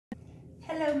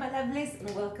Hello my lovelies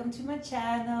and welcome to my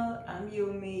channel. I'm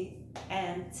Yumi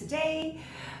and today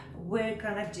we're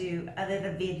gonna do a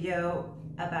little video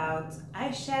about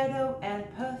eyeshadow and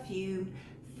perfume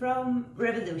from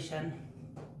Revolution.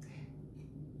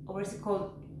 Or is it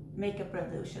called Makeup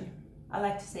Revolution? I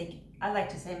like to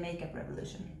say Makeup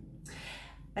Revolution.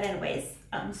 But anyways,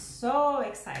 I'm so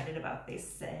excited about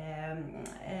this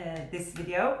this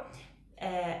video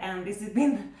and this has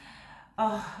been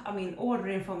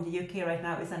ordering from the UK right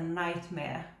now is a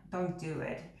nightmare. Don't do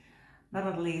it. Not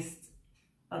at least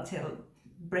until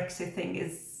Brexit thing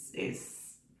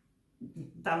is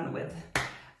done with.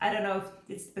 I don't know if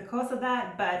it's because of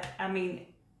that, but I mean,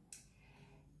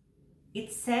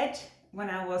 it said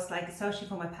when I was like searching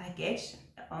for my package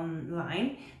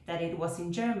online that it was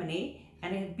in Germany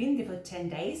and it had been there for 10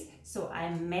 days. So I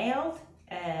mailed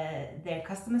their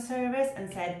customer service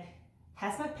and said,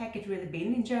 has my package really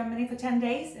been in Germany for 10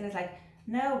 days? And it's like,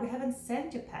 no, we haven't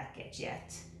sent your package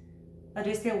yet. But do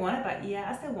you still want it? But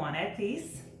yeah, I still want it,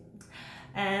 please.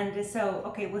 And so,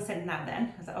 okay, we'll send it now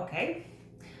then. I was like, okay.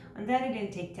 And then it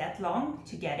didn't take that long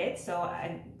to get it. So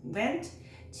I went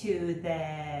to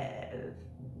the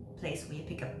place where you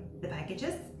pick up the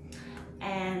packages.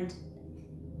 And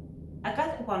I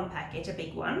got one package, a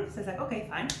big one. So it's like, okay,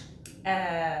 fine.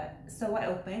 So I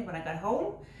opened it when I got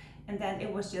home. And then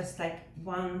it was just like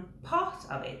one part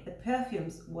of it. The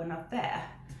perfumes were not there.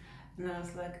 And I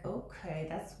was like, okay,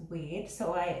 that's weird.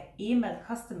 So I emailed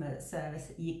customer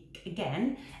service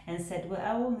again and said, well,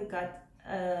 I only got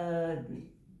the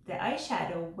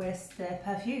eyeshadow, where's the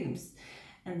perfumes?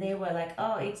 And they were like,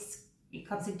 oh, it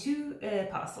comes in two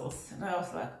parcels. And I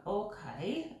was like,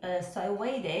 okay. So I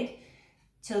waited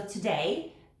till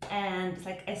today and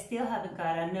like I still haven't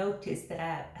got a notice that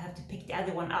I have to pick the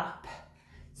other one up.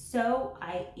 So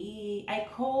I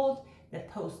called the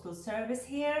postal service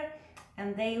here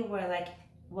and they were like,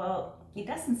 well, it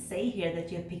doesn't say here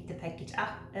that you picked the package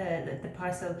up, the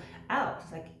parcel out. I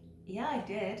was like, yeah, I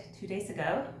did 2 days ago.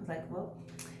 I was like, well,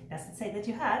 it doesn't say that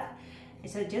you have.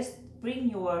 And so just bring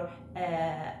your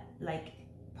like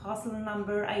parcel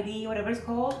number, ID, whatever it's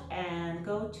called, and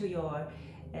go to your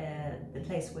the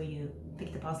place where you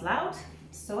pick the parcel out.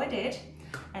 So I did,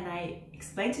 and I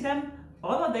explained to them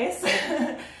all of this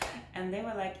and they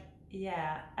were like,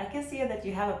 yeah, I can see that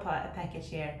you have a package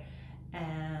here,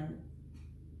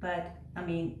 but I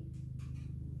mean,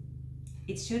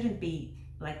 it shouldn't be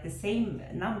like the same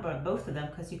number, both of them,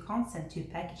 because you can't send two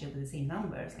packages with the same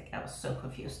numbers. Like, I was so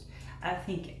confused. I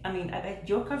bet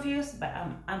you're confused, but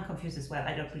I'm confused as well.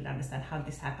 I don't really understand how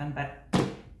this happened, but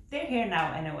they're here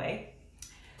now anyway.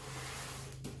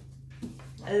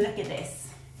 Look at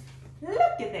this.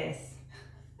 Look at this.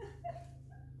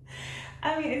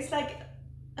 I mean, it's like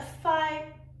 5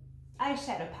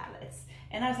 eyeshadow palettes.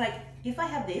 And I was like, if I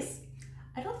have this,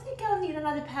 I don't think I'll need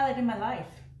another palette in my life.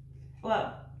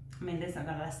 Well, I mean, this is not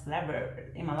gonna last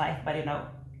forever in my life, but you know,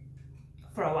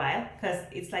 for a while, because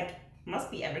it's like,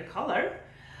 must be every color.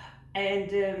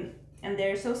 And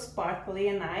they're so sparkly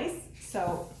and nice.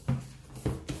 So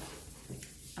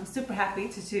I'm super happy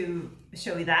to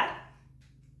show you that.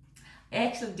 I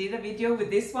actually did a video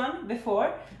with this one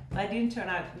before, but it didn't turn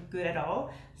out good at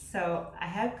all. So I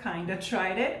have kind of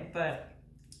tried it, but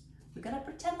we're gonna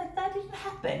pretend like that didn't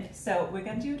happen. So we're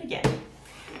gonna do it again.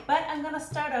 But I'm gonna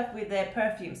start off with the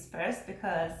perfumes first,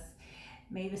 because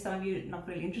maybe some of you are not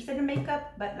really interested in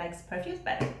makeup, but likes perfumes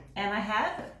better. And I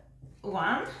have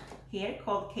one here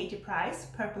called Katie Price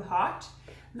Purple Heart.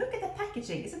 Look at the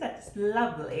packaging, isn't that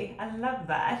lovely? I love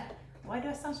that. Why do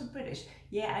I sound so British?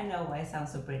 Yeah, I know why I sound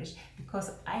so British.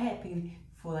 Because I have been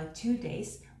for like 2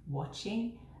 days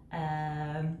watching,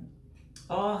 I'm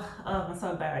so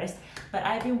embarrassed. But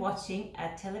I've been watching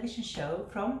a television show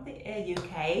from the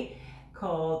UK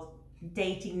called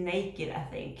Dating Naked, I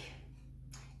think.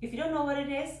 If you don't know what it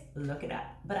is, look it up.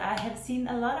 But I have seen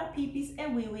a lot of peepees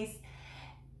and wee-wees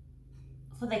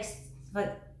for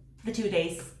the 2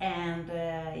 days. And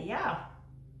yeah.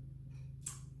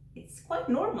 It's quite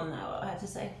normal now, I have to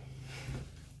say.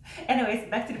 Anyways,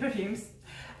 back to the perfumes.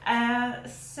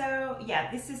 So yeah,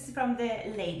 this is from the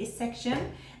ladies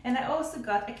section, and I also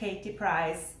got a Katie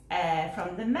Price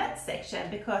from the men section,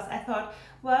 because I thought,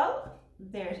 well,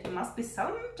 there must be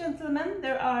some gentlemen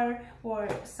or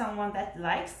someone that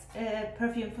likes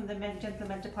perfume from the men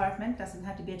gentleman department, doesn't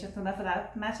have to be a gentleman for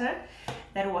that matter,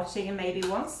 that are watching and maybe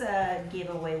wants a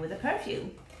giveaway with a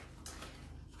perfume.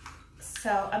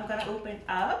 So I'm gonna open it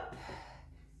up.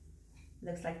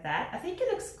 Looks like that. I think it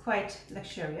looks quite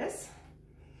luxurious.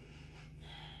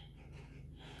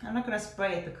 I'm not gonna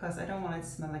spray it because I don't want it to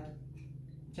smell like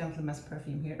gentleman's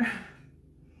perfume here.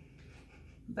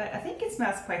 But I think it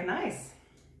smells quite nice.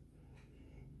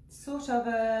 sort of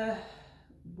a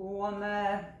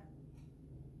warmer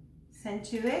scent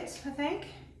to it, I think.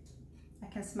 I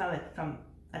can smell it from,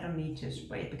 I don't need to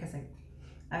spray it because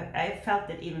I felt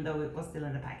it even though it was still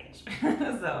in the package.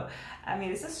 So, I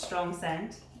mean, it's a strong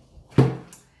scent, but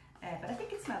I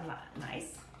think it smells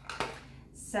nice.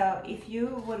 So if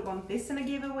you would want this in a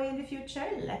giveaway in the future,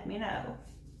 let me know.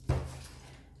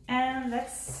 And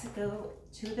let's go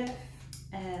to the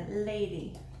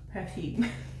lady perfume.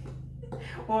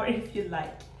 Or if you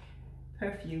like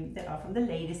perfume that are from the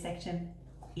lady section,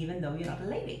 even though you're not a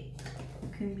lady. You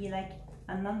can be like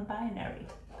a non-binary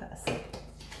person.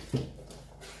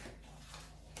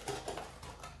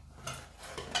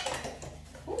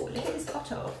 Oh, look at this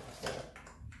bottle.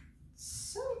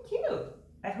 So cute.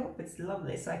 I hope it's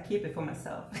lovely, so I keep it for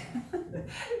myself.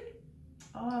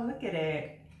 Oh, look at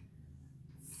it.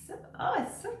 So,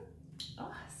 it's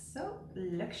so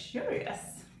luxurious.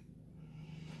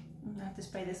 I have to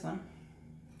spray this one.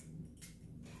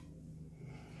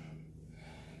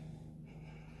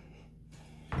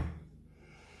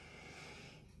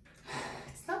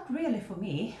 It's not really for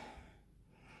me.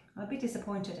 I'm a bit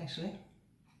disappointed actually.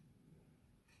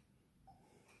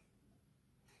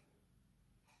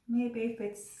 Maybe if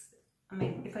it's, I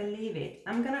mean, if I leave it,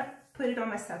 I'm gonna put it on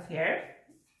myself here,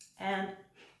 and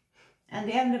at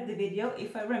the end of the video,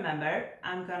 if I remember,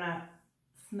 I'm gonna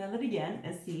smell it again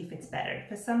and see if it's better.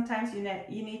 Because sometimes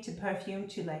you need to perfume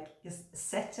to like just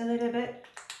set a little bit.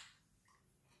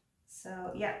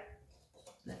 So yeah,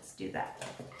 let's do that.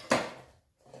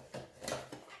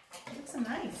 It looks so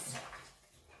nice.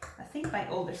 I think my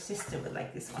older sister would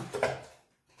like this one.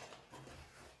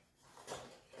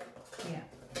 Yeah.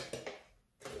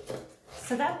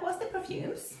 So that was the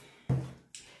perfumes.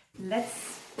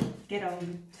 Let's get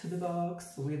on to the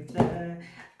box with the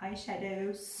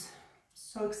eyeshadows.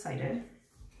 So excited.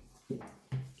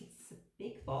 It's a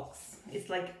big box. It's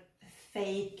like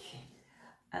fake,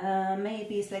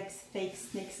 maybe it's like fake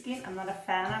snake skin. I'm not a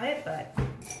fan of it, but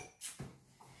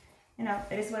you know,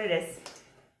 it is what it is.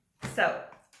 So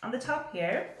on the top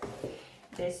here,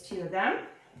 there's two of them.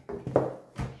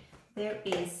 There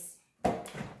is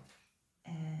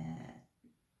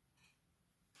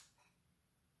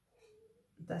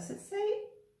does it say?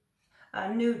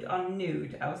 Nude on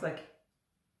nude. I was like,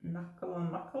 knuckle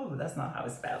on knuckle, but that's not how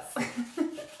it spells.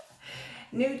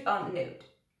 Nude on nude.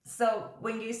 So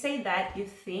when you say that, you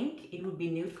think it would be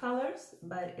nude colors,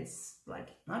 but it's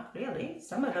like, not really.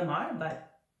 Some of them are,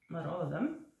 but not all of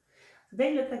them. So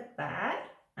they look like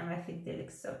that, and I think they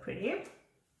look so pretty.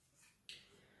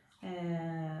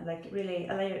 Like really,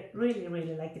 I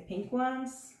really like the pink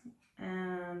ones.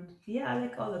 And yeah, I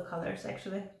like all the colors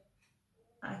actually.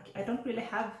 I don't really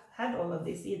have had all of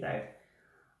this either,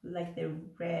 like the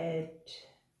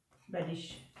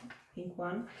reddish pink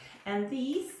one. And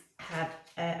these have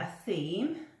a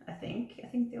theme, I think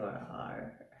they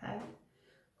have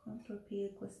contour,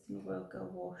 peel, glisten, work, a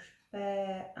wash,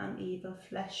 bare, uneven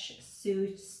flesh,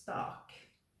 suit, stock.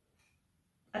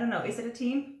 I don't know, is it a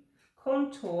theme?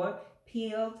 Contour,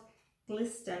 peeled,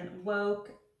 glisten, woke,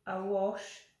 a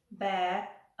wash, bare,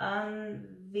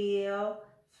 unveil,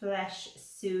 flesh,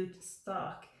 suit,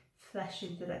 stock. Flesh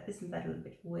into that, isn't that a little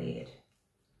bit weird?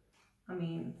 I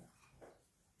mean,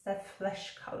 is that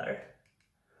flesh color?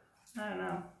 I don't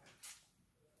know.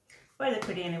 Well, they're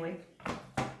pretty anyway.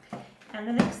 And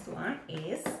the next one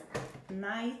is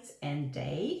night and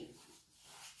day.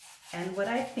 And what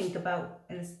I think about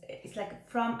is it's like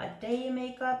from a day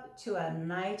makeup to a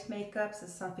night makeup, so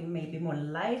something maybe more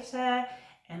lighter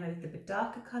and a little bit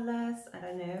darker colors. I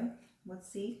don't know.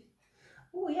 Let's see.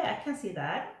 Oh yeah, I can see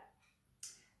that.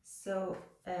 So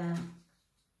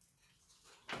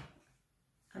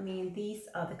I mean, these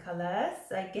are the colors.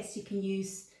 I guess you can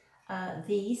use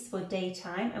these for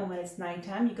daytime, and when it's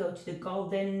nighttime you go to the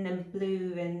golden and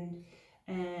blue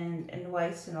and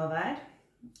white and all that.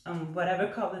 Whatever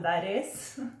color that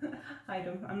is.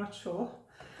 I'm not sure.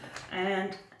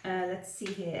 And let's see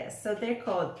here. So they're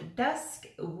called Dusk,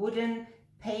 Wooden,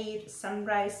 Pale,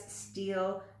 Sunrise,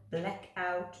 Steel,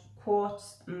 Blackout,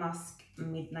 Quartz, Musk,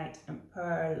 Midnight, and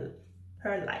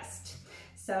Pearlized.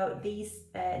 So these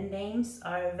names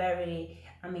are very,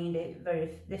 I mean,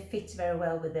 they fit very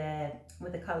well with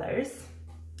the colors.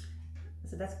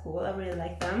 So that's cool. I really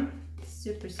like them.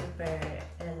 Super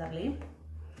lovely.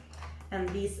 And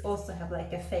these also have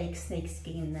like a fake snake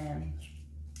skin,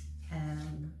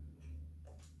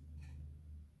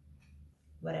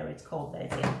 whatever it's called that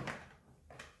it's in.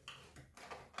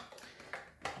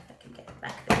 If I can get it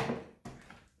back there.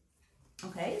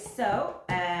 Okay, so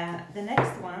the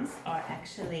next ones are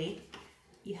actually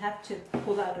you have to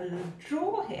pull out a little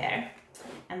drawer here,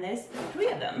 and there's 3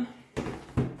 of them.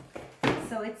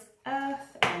 So it's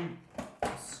earth and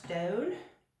stone.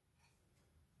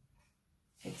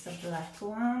 It's a black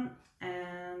one,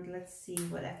 and let's see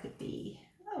what that could be.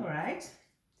 All right,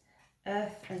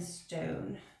 earth and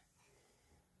stone.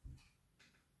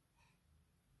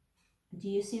 Do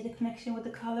you see the connection with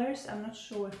the colors? I'm not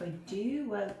sure if I do.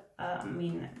 Well, I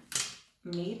mean,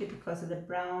 maybe because of the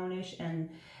brownish and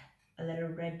a little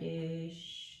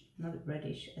reddish, not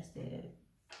reddish as the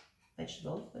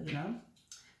vegetables, but you know.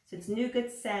 So it's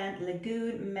nougat, sand,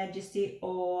 lagoon, majesty,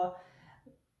 or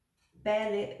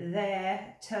barely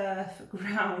there, turf,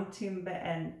 ground, timber,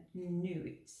 and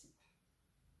newt.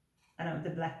 I don't know,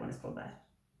 the black one is called that.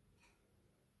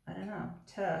 I don't know.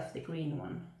 Turf, the green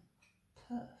one.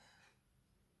 Turf.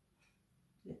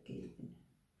 Lagoon.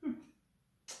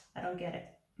 I don't get it.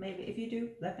 Maybe if you do,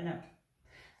 let me know.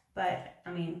 But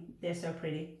I mean, they're so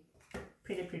pretty.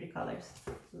 Pretty colors.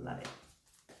 Love it.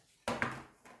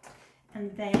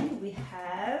 And then we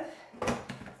have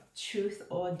Truth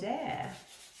or Dare.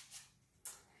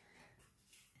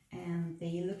 And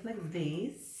they look like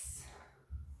this.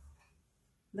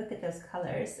 Look at those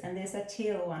colors. And there's a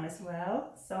teal one as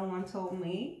well. Someone told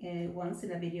me once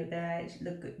in a video that I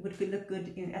would look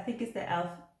good in, I think it's the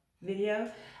elf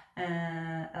video,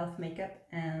 elf makeup,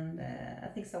 and I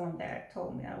think someone there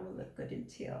told me I will look good in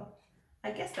teal.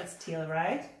 I guess that's teal,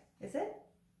 right? Is it?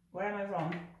 Where am I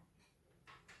wrong?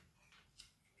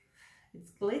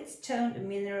 It's glitz toned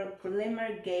mineral,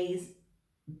 glimmer, gaze,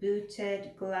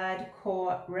 booted, glad,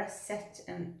 core, reset,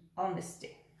 and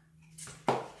honesty.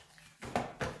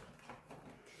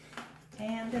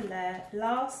 And the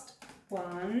last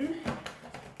one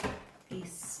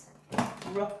is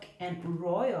rock and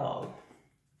royal.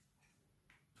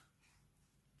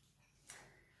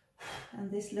 And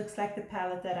this looks like the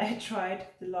palette that I tried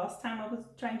the last time I was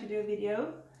trying to do a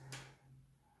video.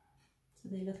 So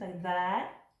they look like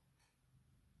that.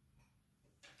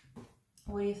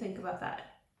 What do you think about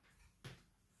that?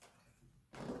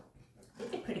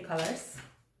 Really pretty colors.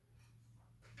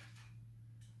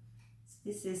 So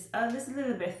this is there's a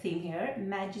little bit of theme here.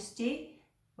 Majesty,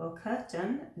 well,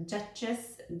 curtain,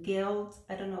 duchess, guild,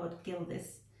 I don't know what guild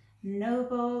is.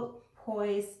 Noble,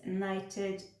 poise,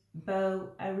 knighted, bow,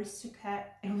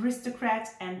 aristocrat,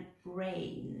 and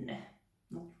reign.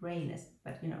 Not reign,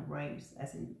 but you know, reigns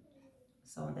as in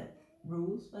someone that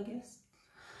rules, I guess.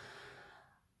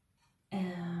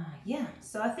 Yeah,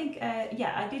 so I think,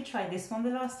 yeah, I did try this one the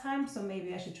last time, so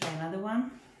maybe I should try another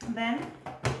one then.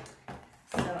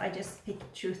 So I just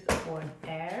picked Truth or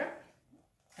Dare.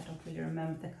 I don't really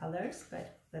remember the colors,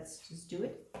 but let's just do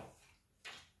it.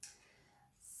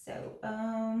 So,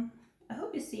 I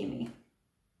hope you see me.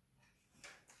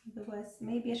 Otherwise,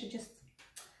 maybe I should just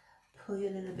pull you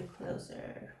a little bit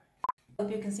closer.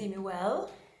 Hope you can see me well.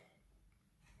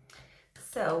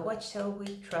 So what shall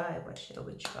we try? What shall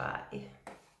we try?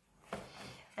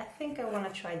 I think I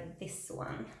want to try this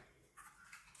one.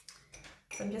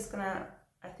 So I'm just gonna,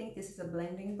 I think this is a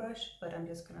blending brush, but I'm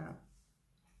just gonna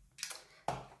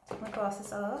take my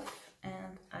glasses off,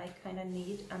 and I kind of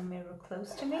need a mirror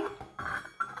close to me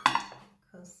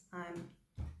because I'm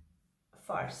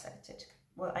farsighted.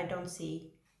 Well, I don't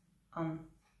see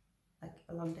like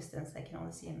a long distance, I can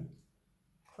only see in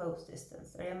close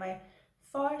distance. Or am I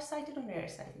far-sighted or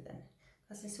nearsighted then?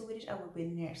 Because in Swedish I would be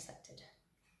nearsighted.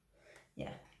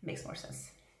 Yeah, makes more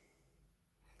sense.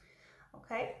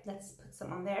 Okay, let's put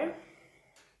some on there.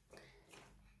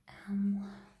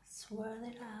 Swirl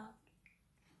it out.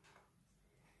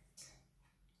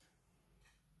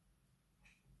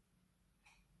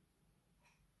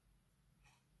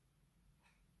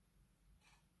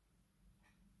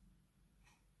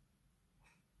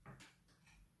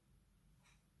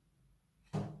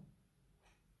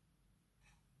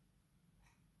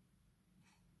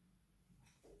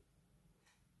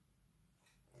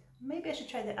 Maybe I should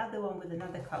try the other one with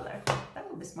another color. That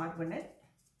would be smart, wouldn't it?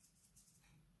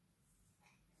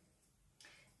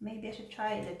 Maybe I should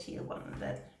try the teal one and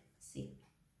then see.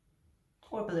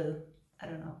 Or blue. I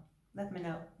don't know. Let me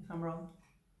know if I'm wrong.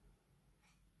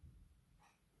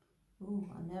 Ooh,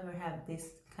 I never have this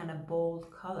kind of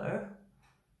bold color.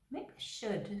 Maybe I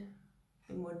should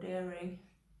be more daring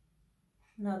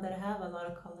now that I have a lot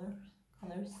of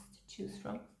colors to choose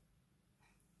from.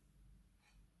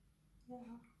 Yeah.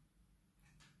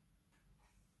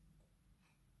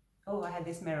 Oh, I have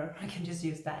this mirror. I can just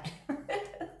use that.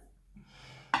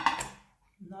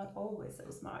 Not always so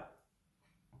smart.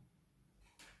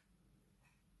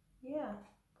 Yeah,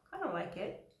 kind of like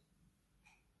it.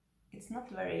 It's not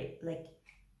very like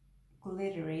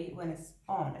glittery when it's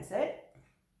on, is it?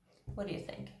 What do you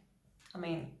think? I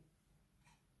mean,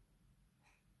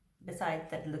 besides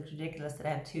that it looks ridiculous that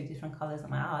I have two different colors on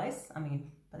my eyes, I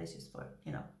mean, but it's just for,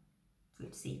 you know, for you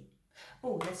to see.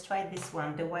 Oh, let's try this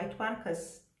one, the white one,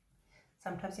 because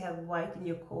sometimes you have white in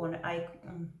your corner,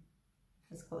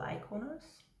 it's called eye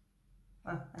corners.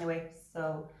 Well, anyway,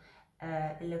 so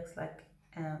it looks like,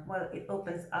 well, it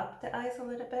opens up the eyes a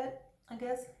little bit, I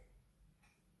guess.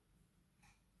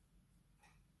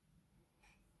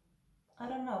 I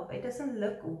don't know, it doesn't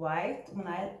look white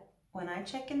when I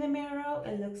check in the mirror.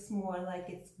 It looks more like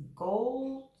it's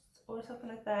gold or something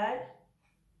like that.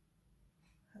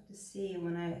 I have to see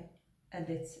when I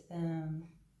edit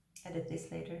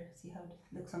this later, see how it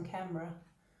looks on camera.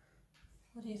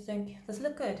 What do you think? Does it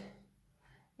look good?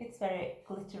 It's very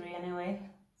glittery anyway.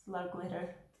 It's a lot of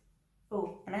glitter.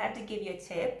 Oh, and I have to give you a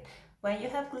tip. When you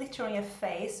have glitter on your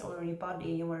face or on your body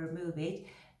and you want to remove it,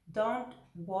 don't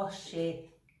wash it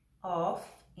off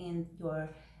in your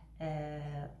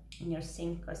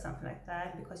sink or something like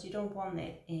that, because you don't want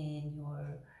it in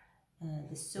your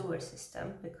the sewer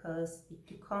system, because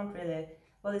you can't really,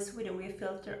 well, in Sweden we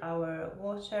filter our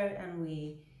water and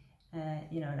we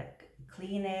you know, like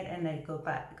clean it and then it goes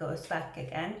back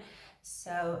again,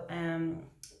 so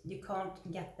you can't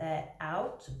get that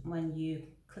out when you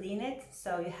clean it,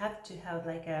 so you have to have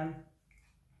like a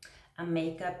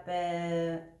makeup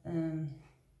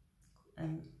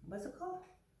what's it called?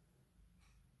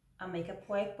 A makeup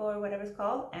wipe or whatever it's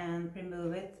called, and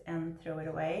remove it and throw it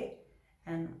away.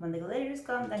 And when the glitter is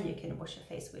gone, then you can wash your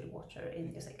face with water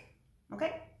in your sink.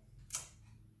 Okay?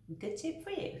 Good tip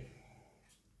for you.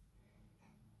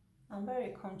 I'm very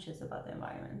conscious about the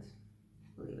environment,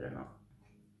 believe it or not.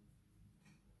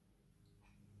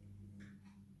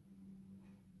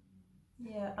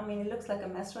 Yeah, I mean, it looks like a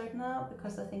mess right now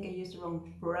because I think I used the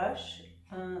wrong brush,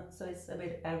 so it's a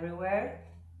bit everywhere.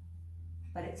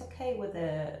 But it's okay with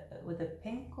the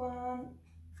pink one,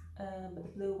 but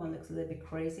the blue one looks a little bit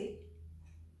crazy.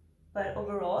 But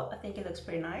overall, I think it looks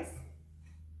pretty nice.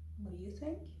 What do you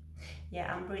think? Yeah,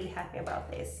 I'm really happy about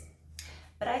this.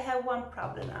 But I have one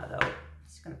problem now though.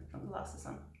 Just gonna put my glasses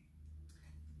on.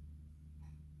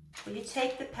 When you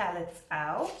take the palettes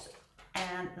out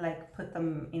and like put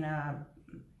them in a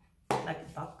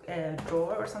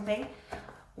drawer or something,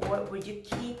 or would you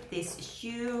keep this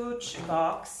huge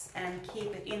box and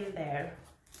keep it in there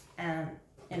and,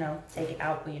 you know, take it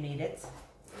out when you need it?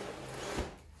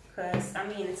 Because I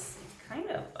mean, it's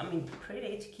kind of, I mean,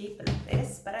 pretty to keep it like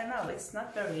this, but I know it's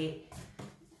not very,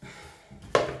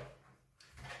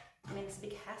 I mean, it's a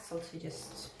big hassle to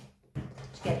just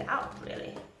get it out,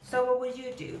 really. So what would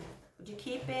you do? Would you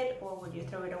keep it, or would you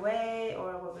throw it away,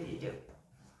 or what would you do?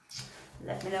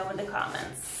 Let me know in the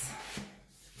comments.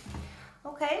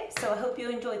 Okay, so I hope you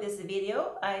enjoyed this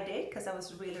video. I did, because I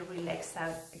was really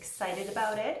excited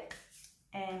about it,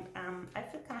 and I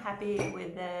feel kind of happy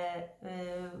with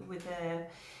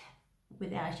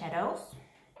the eyeshadows.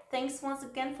 Thanks once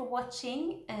again for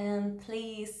watching, and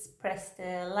please press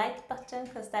the like button,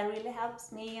 because that really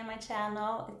helps me and my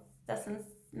channel. It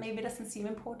maybe doesn't seem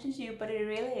important to you, but it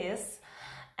really is.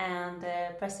 And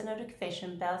press the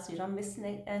notification bell so you don't miss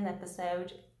an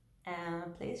episode,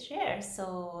 and please share,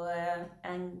 so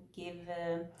and give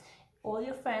all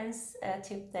your friends a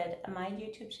tip that my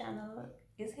YouTube channel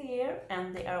is here,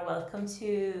 and they are welcome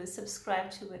to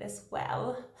subscribe to it as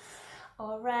well.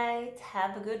 All right,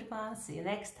 have a good one, see you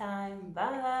next time,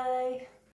 bye.